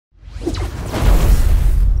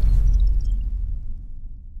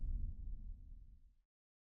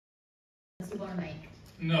want to make?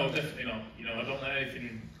 No, definitely not. You know, I don't let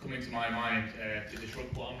anything come into my mind to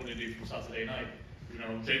disrupt what I'm going to do from Saturday night. You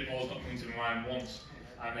know, Jake Paul's not come into my mind once,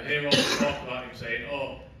 and I hear all the talk about him saying,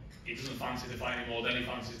 oh, he doesn't fancy the fight anymore, then he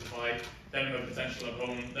fancies the fight, then I'm a potential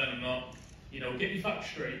opponent, then I'm not. You know, get your facts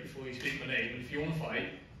straight before you speak my name, and if you want to fight,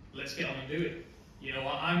 let's get on and do it. You know,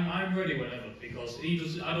 I'm ready whenever, because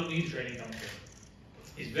I don't need training camp.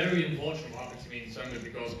 It's very unfortunate what happened to me in December,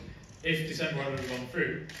 because if December hadn't gone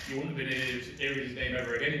through, you wouldn't have been able to hear his name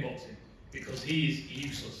ever again in boxing, because he is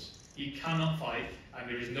useless. He cannot fight, and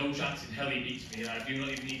there is no chance in hell he beats me, and I do not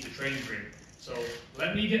even need to train for him. So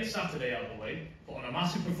let me get Saturday out of the way, put on a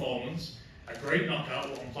massive performance, a great knockout,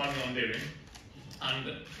 what I'm planning on doing,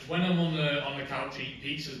 and when I'm on the couch eating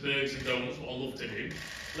pizzas, burgers and donuts, what I love to do,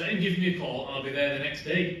 let him give me a call and I'll be there the next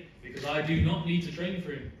day, because I do not need to train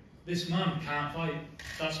for him. This man can't fight.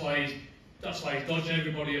 That's why he's dodging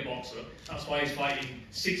everybody a boxer. That's why he's fighting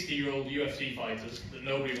 60-year-old UFC fighters that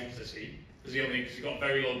nobody wants to see, because he got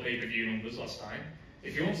very low pay-per-view numbers last time.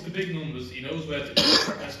 If he wants the big numbers, he knows where to go.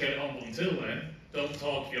 Let's get it on. But until then, don't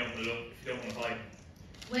talk if you don't want to fight.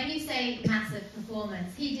 When you say massive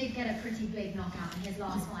performance, he did get a pretty big knockout in his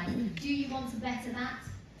last fight. Do you want to better that?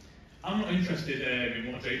 I'm not interested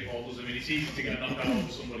in what Jake Paul does. I mean, it's easy to get a knockout over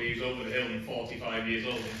somebody who's over the hill and 45 years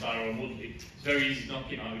old in Tyron Woodley. It's very easy to knock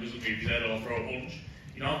him out. He doesn't move his head or throw a punch.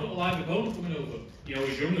 You know, I've got a live opponent coming over. You know,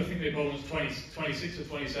 he's young. I think the opponent's 26 or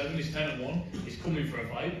 27. He's 10-1. He's coming for a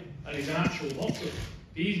fight, and he's an actual boxer.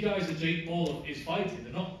 These guys that Jake Paul is fighting,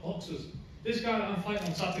 they're not boxers. This guy that I'm fighting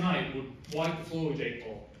on Saturday night would wipe the floor with Jake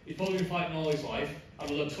Paul. He's probably been fighting all his life, has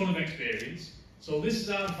a ton of experience. So this is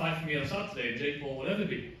how to fight for me on Saturday, and Jake Paul will ever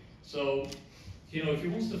be. So, you know, if he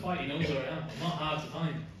wants to fight, he knows where I am. I'm not hard to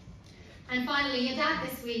find. And finally, your dad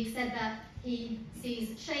this week said that he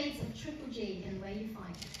sees shades of Triple G in the way you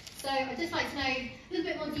fight. So I'd just like to know a little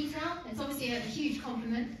bit more detail. It's obviously a huge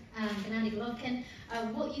compliment, Gennady Golovkin.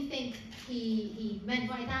 What you think he meant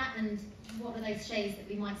by that, and what are those shades that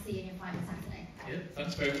we might see in your fight on Saturday? Yeah,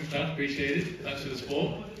 thanks very much, Dad. Appreciate it. Thanks for the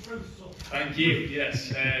support. Thank you.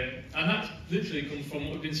 Yes, and that literally comes from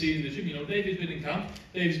what we've been seeing in the gym. You know, David's been in camp.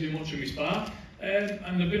 David's been watching me spar, and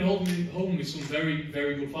I've been holding with some very,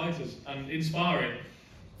 very good fighters. And in sparring,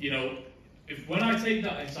 you know, when I take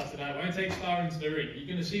that in Saturday night, when I take sparring to the ring, you're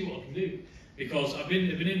going to see what I can do. Because I've been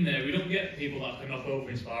in there. We don't get people that can knock over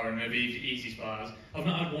in sparring, maybe easy spars. I've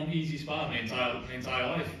not had one easy spar my entire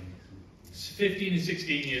life. 15 and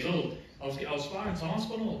 16 years old. I was sparring Tom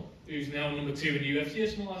Aspinall, who's now number 2 in the UFC or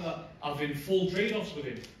something like that. I've been full trade-offs with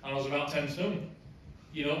him, and I was about 10 stone.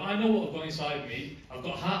 You know, I know what I've got inside me. I've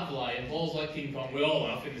got heart of a lion, balls like King Kong. We all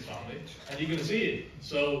have in this family, and you're going to see it.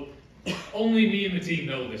 So only me and the team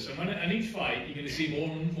know this, and each fight you're going to see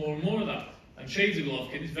more and more of that. And shades of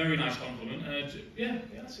Golovkin is a very nice compliment, and yeah,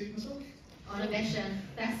 I see it myself. On a mission.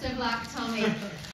 Best of luck, Tommy.